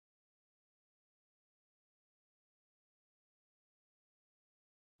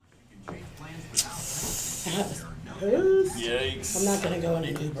Yikes. I'm not going to go on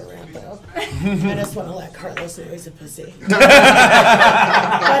an Uber rant, though. I just want to let Carlos know he's a pussy.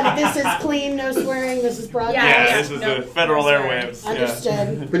 But this is clean, no swearing, this is broadcast. Yeah, this is the federal airwaves.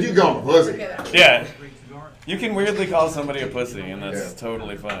 Understood. But you go pussy. Yeah. You can weirdly call somebody a pussy, and that's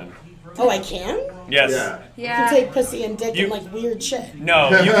totally fine. Oh, I can? Yes. You can take pussy and dick and like weird shit. No,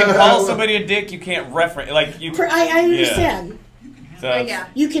 you can call somebody a dick, you can't reference, like you... I understand. So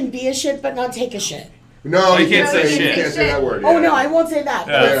you can be a shit, but not take a shit. No, you can't say shit. You can't say that word. Oh, no, I won't say that.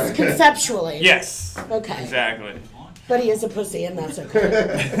 But conceptually. Yes. Okay. Exactly. But he is a pussy, and that's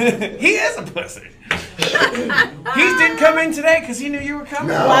okay. He is a pussy. He didn't come in today because he knew you were coming.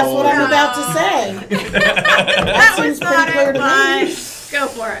 No. Well, that's what I'm about to say. That seems pretty clear to me. Go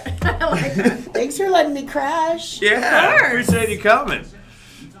for it. I like that. Thanks for letting me crash. Yeah, I appreciate you coming.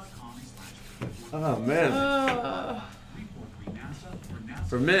 Oh, man.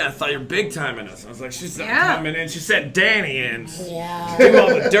 For a minute, I thought you were big timing us. I was like, she's not coming in. She sent Danny in. Yeah. Do all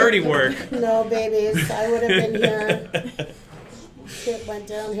the dirty work. No, babies. I would have been here. Shit went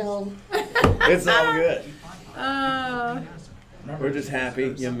downhill. It's all good. We're just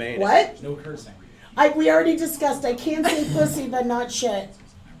happy you made it. What? No cursing. We already discussed. I can't say pussy, but not shit.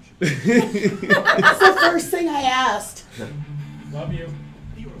 That's the first thing I asked. Love you.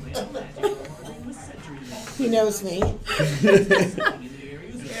 He knows me.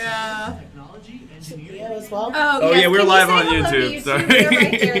 Yeah. As well. Oh yeah, we're live on YouTube. Sorry. They're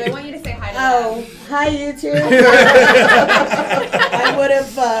right there. They want you to say hi to them. Oh, hi YouTube. I would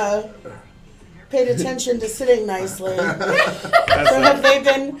have paid attention to sitting nicely. So have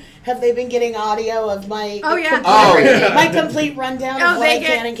they been getting audio of my my complete rundown of what I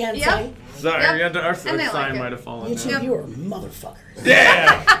can and can't say? Sorry, our sign might have fallen YouTube, down. you are motherfuckers.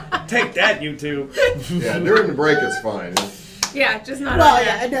 Yeah, take that, YouTube. Yeah, during the break it's fine. Yeah, just not. Well,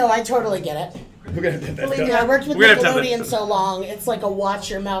 yeah, no, I totally get it. Believe me, I worked with Nickelodeon so long. It's like a watch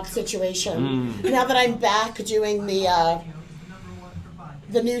your mouth situation. Now that I'm back doing the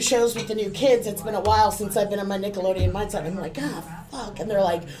new shows with the new kids, it's been a while since I've been in my Nickelodeon mindset. I'm like, fuck. And they're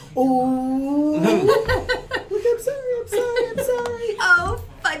like, ooh. Like, I'm sorry. Oh,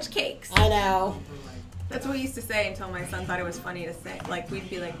 fudge cakes. I know. That's what we used to say until my son thought it was funny to say. Like, we'd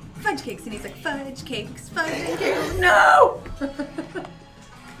be like, fudge cakes. And he's like, fudge cakes, fudge cakes. No!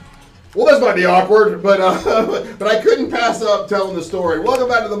 Well, this might be awkward, but I couldn't pass up telling the story. Welcome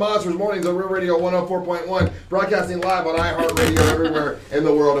back to the Monsters Mornings on Real Radio 104.1, broadcasting live on iHeartRadio everywhere in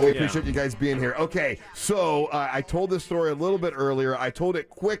the world, and we appreciate you guys being here. Okay, so I told this story a little bit earlier. I told it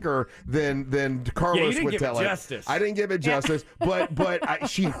quicker than Carlos would tell it. Justice. I didn't give it justice, but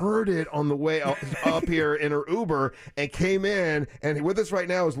she heard it on the way up here in her Uber and came in, and with us right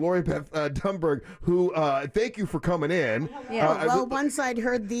now is Lori Beth Dunberg, who thank you for coming in. Yeah, well, once I'd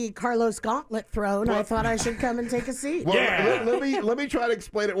heard the Carlos Gauntlet thrown, I thought I should come and take a seat. Well, let me try to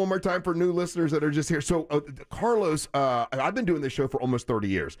explain it one more time for new listeners that are just here. So Carlos, I've been doing this show for almost 30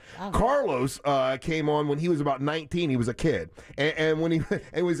 years. Wow. Carlos came on when he was about 19. He was a kid, and when he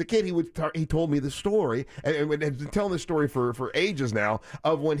was a kid, he told me the story, and has been telling this story for ages now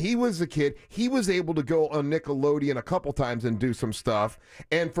of when he was a kid. He was able to go on Nickelodeon a couple times and do some stuff,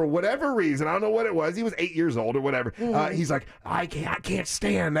 and for whatever reason, I don't know what it was. He was 8 years old or whatever. He's like, I can't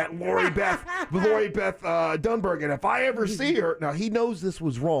stand that Lori Beth Dunberg, and if I ever see her, now he knows this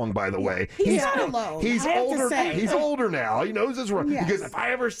was wrong, by the way. He's not alone. He's older. He's older now. He knows this is wrong. Yes. Because if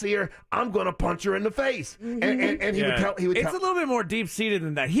I ever see her, I'm gonna punch her in the face. And he would tell. It's a little bit more deep seated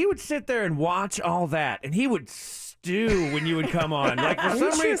than that. He would sit there and watch all that, and he would stew when you would come on. Like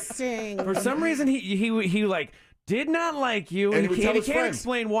for some reason, he like did not like you, and he can't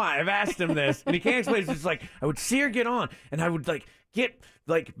explain why. I've asked him this, and he can't explain. It's just like I would see her get on, and I would get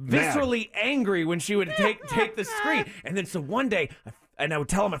viscerally angry when she would take the screen, and then so one day. And I would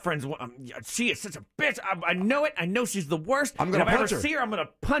tell my friends, she is such a bitch. I know it. I know she's the worst. I'm gonna punch her. If I ever see her, I'm gonna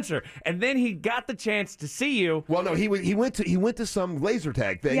punch her. And then he got the chance to see you. Well, no, he went to some laser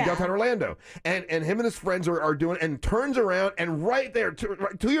tag thing downtown Orlando, and him and his friends are doing it, and turns around and right there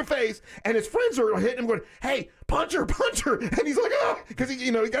to your face, and his friends are hitting him, going, "Hey, punch her!" And he's like, "Oh," because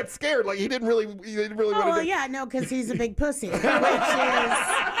he got scared. Like he didn't really want to. Yeah, no, because he's a big pussy, which is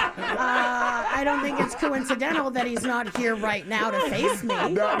I don't think it's coincidental that he's not here right now to face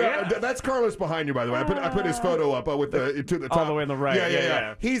me. No, that's Carlos behind you, by the way. I put his photo up with to the top. All the way on the right.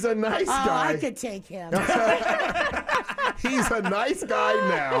 Yeah. He's a nice guy. I could take him. He's a nice guy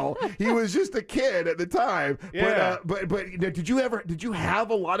now. He was just a kid at the time. Yeah. But did you have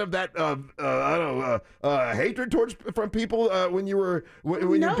a lot of that I don't know hatred from people when you were when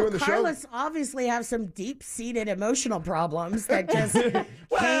you were doing the show? Carlos obviously have some deep-seated emotional problems that just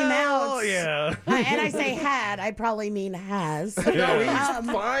came out. Yeah. And I say had, I probably mean has. No,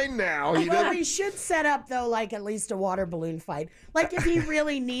 he's fine now. Well, we should set up though, like at least a water balloon fight. Like if he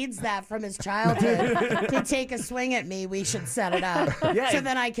really needs that from his childhood to take a swing at me, we should set it up. Yeah. So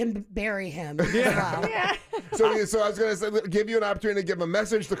then I can bury him. As well. Yeah. So I was going to say, give you an opportunity to give a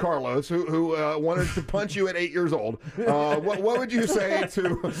message to Carlos, who wanted to punch you at 8 years old. What would you say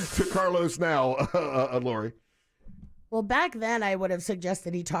to Carlos now, Lori? Well, back then I would have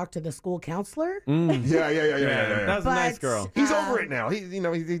suggested he talk to the school counselor. Yeah. That was a nice girl. He's over it now. He's I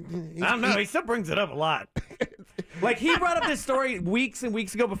don't know. He still brings it up a lot. Like he brought up this story weeks and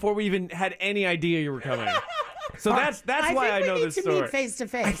weeks ago before we even had any idea you were coming. So that's why I know this story. I think we need to meet face to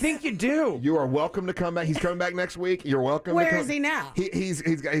face. I think you do. You are welcome to come back. He's coming back next week. You're welcome. Where is he now? He's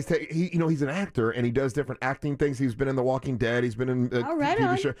an actor and he does different acting things. He's been in The Walking Dead. He's been in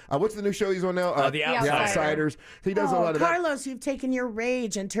TV show. What's the new show he's on now? The Outsiders. He does a lot of that. Carlos, you've taken your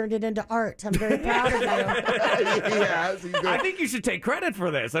rage and turned it into art. I'm very proud of you. He has. I think you should take credit for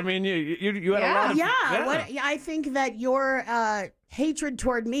this. I mean, you had a lot of I think that your hatred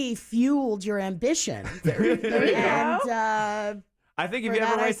toward me fueled your ambition. I think if you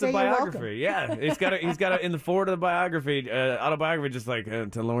ever write the biography, he's got it in the forward of the biography, autobiography, just like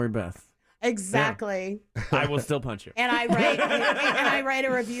to Lori Beth. Exactly. Yeah. I will still punch you. And I write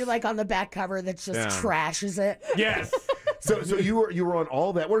a review like on the back cover that just trashes it. Yes. So you were on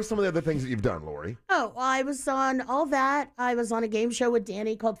all that. What are some of the other things that you've done, Lori? Oh, well, I was on all that. I was on a game show with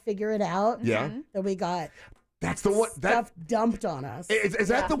Danny called Figure It Out. Yeah. That we got. That's the one stuff dumped on us. Is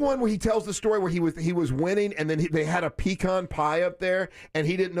that the one where he tells the story where he was winning and then they had a pecan pie up there and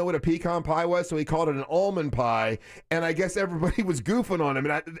he didn't know what a pecan pie was, so he called it an almond pie, and I guess everybody was goofing on him,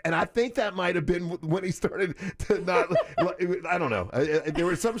 and I think that might have been when he started to not. I don't know. There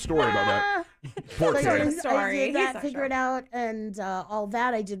was some story about that. Poor kid. I did that, Figure It Out, and all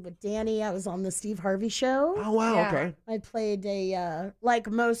that I did with Danny. I was on the Steve Harvey Show. Oh wow! Yeah. Okay. I played like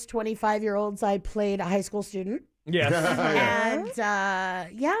most 25-year-olds, I played a high school student. Yes.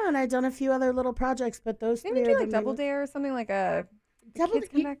 And I've done a few other little projects, but those Didn't you do like Double Dare or something like a Double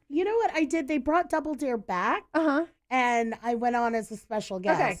Dare? You know what I did? They brought Double Dare back. And I went on as a special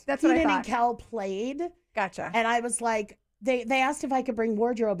guest. Okay, that's what I thought. Keenan and Kel played. Gotcha. And I was like, they asked if I could bring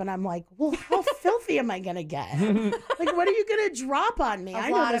wardrobe, and I'm like, well, how filthy am I gonna get? Like, what are you gonna drop on me? I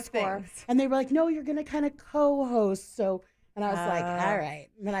know the score. And they were like, no, you're gonna kind of co-host. So. And I was like, all right.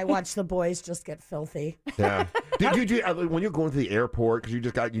 And then I watched the boys just get filthy. Yeah. Did you when you're going to the airport, because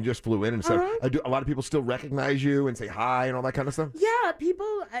you just flew in and stuff, do a lot of people still recognize you and say hi and all that kind of stuff? Yeah,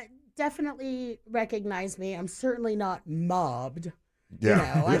 people definitely recognize me. I'm certainly not mobbed.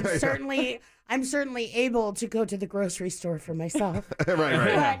 Yeah. You know, I'm certainly able to go to the grocery store for myself.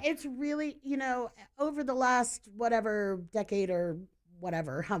 Right. But it's really, over the last whatever decade or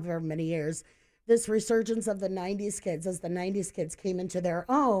whatever, however many years, this resurgence of the 90s kids, as the 90s kids came into their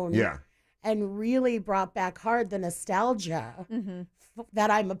own and really brought back hard the nostalgia that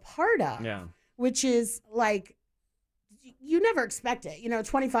I'm a part of, which is like, you never expect it.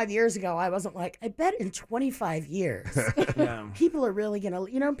 25 years ago, I wasn't like, I bet in 25 years, people are really going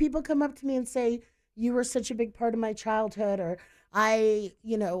to, people come up to me and say, you were such a big part of my childhood, or I,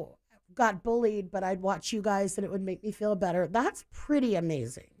 got bullied, but I'd watch you guys and it would make me feel better. That's pretty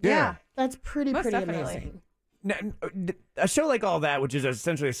amazing. Yeah. That's pretty amazing. Now, a show like all that, which is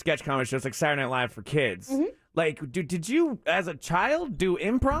essentially a sketch comedy show, it's like Saturday Night Live for kids. Like, did you, as a child, do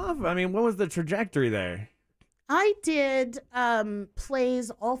improv? I mean, what was the trajectory there? I did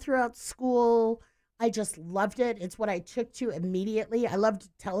plays all throughout school. I just loved it. It's what I took to immediately. I loved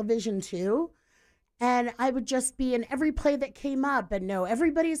television too. And I would just be in every play that came up and know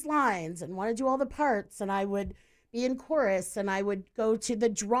everybody's lines and want to do all the parts. And I would be in chorus, and I would go to the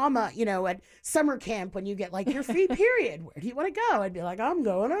drama, at summer camp when you get like your free period. Where do you want to go? I'd be like, I'm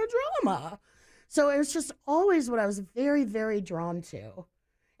going to drama. So it was just always what I was very, very drawn to.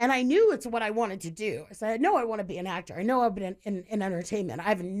 And I knew it's what I wanted to do. I said, I know I want to be an actor. I know I've been in entertainment. I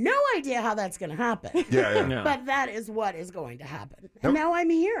have no idea how that's going to happen. Yeah. But that is what is going to happen. And now I'm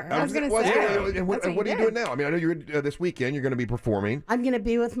here. I was going to say. And what are you doing now? I mean, I know you're this weekend. You're going to be performing. I'm going to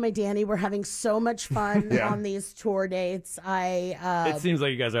be with my Danny. We're having so much fun on these tour dates. It seems like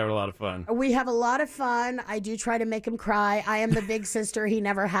you guys are having a lot of fun. We have a lot of fun. I do try to make him cry. I am the big sister he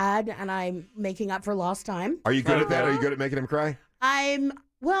never had, and I'm making up for lost time. Are you good at that? Are you good at making him cry?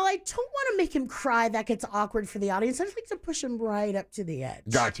 Well, I don't want to make him cry. That gets awkward for the audience. I just like to push him right up to the edge.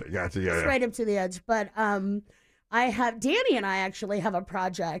 Gotcha. Yeah. Right up to the edge. But Danny and I actually have a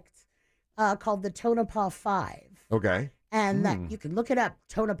project called the Tonopah 5. Okay. And that you can look it up,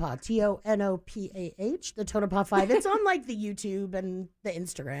 Tonopah, Tonopah, the Tonopah 5. It's on like the YouTube and the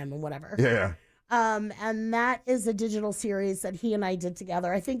Instagram and whatever. Yeah. And that is a digital series that he and I did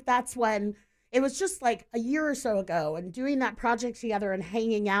together. I think that's when it was just like a year or so ago, and doing that project together and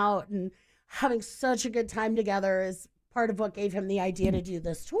hanging out and having such a good time together is part of what gave him the idea to do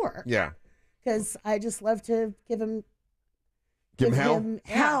this tour. Yeah. Because I just love to give him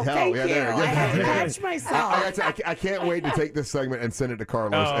hell. Thank you. I had to catch myself. I can't wait to take this segment and send it to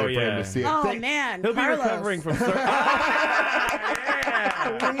Carlos for him to see it. Oh, man. He'll Carlos. be recovering from...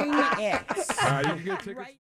 Bring it. You can go take